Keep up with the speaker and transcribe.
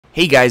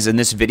Hey guys, in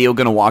this video, I'm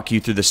going to walk you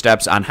through the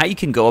steps on how you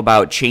can go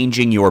about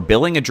changing your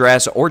billing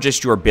address or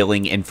just your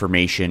billing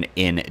information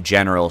in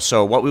general.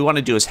 So what we want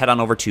to do is head on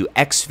over to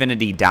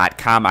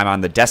Xfinity.com. I'm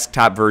on the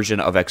desktop version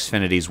of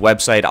Xfinity's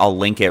website. I'll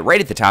link it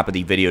right at the top of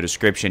the video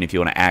description if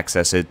you want to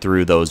access it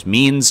through those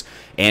means.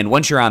 And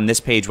once you're on this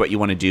page, what you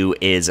want to do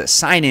is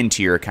sign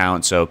into your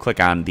account. So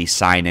click on the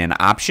sign in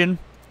option,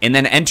 and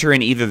then enter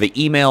in either the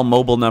email,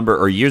 mobile number,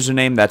 or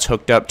username that's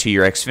hooked up to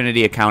your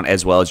Xfinity account,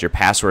 as well as your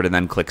password, and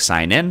then click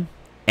sign in.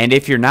 And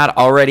if you're not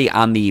already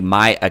on the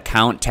My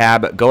Account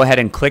tab, go ahead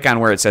and click on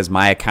where it says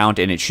My Account,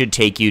 and it should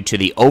take you to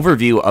the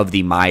overview of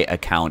the My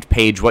Account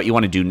page. What you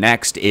want to do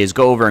next is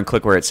go over and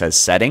click where it says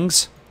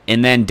Settings.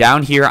 And then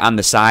down here on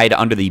the side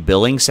under the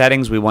billing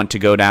settings, we want to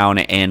go down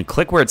and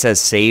click where it says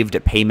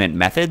Saved Payment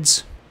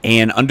Methods.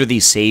 And under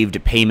the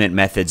Saved Payment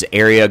Methods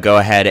area, go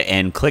ahead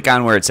and click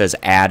on where it says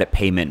Add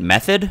Payment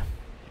Method.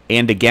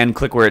 And again,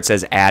 click where it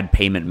says Add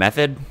Payment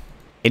Method.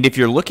 And if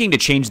you're looking to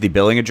change the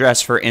billing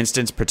address, for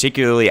instance,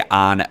 particularly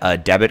on a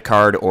debit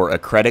card or a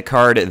credit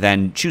card,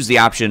 then choose the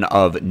option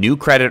of new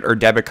credit or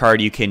debit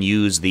card. You can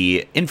use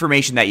the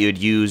information that you had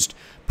used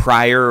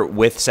prior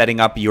with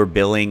setting up your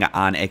billing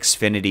on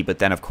Xfinity, but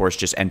then, of course,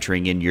 just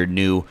entering in your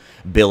new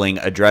billing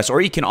address. Or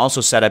you can also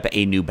set up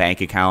a new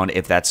bank account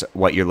if that's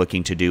what you're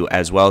looking to do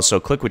as well. So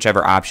click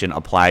whichever option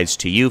applies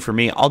to you. For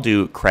me, I'll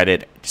do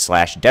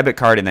credit/debit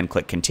card and then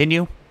click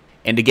Continue.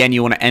 And again,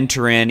 you want to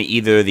enter in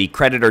either the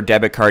credit or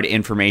debit card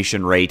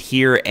information right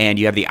here, and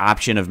you have the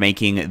option of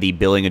making the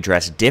billing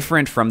address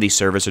different from the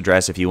service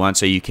address if you want,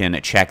 so you can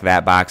check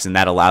that box, and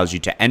that allows you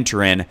to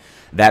enter in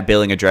that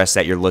billing address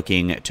that you're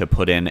looking to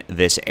put in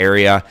this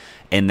area.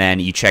 And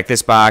then you check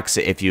this box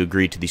if you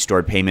agree to the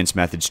stored payments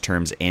methods,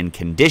 terms, and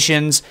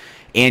conditions.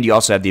 And you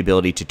also have the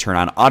ability to turn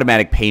on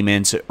automatic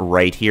payments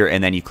right here,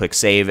 and then you click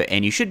Save,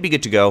 and you should be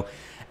good to go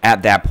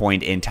at that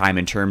point in time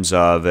in terms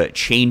of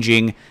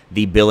changing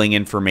the billing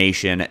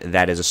information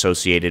that is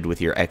associated with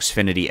your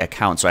Xfinity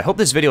account. So I hope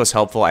this video is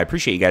helpful. I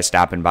appreciate you guys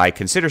stopping by.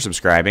 Consider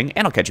subscribing,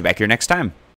 and I'll catch you back here next time.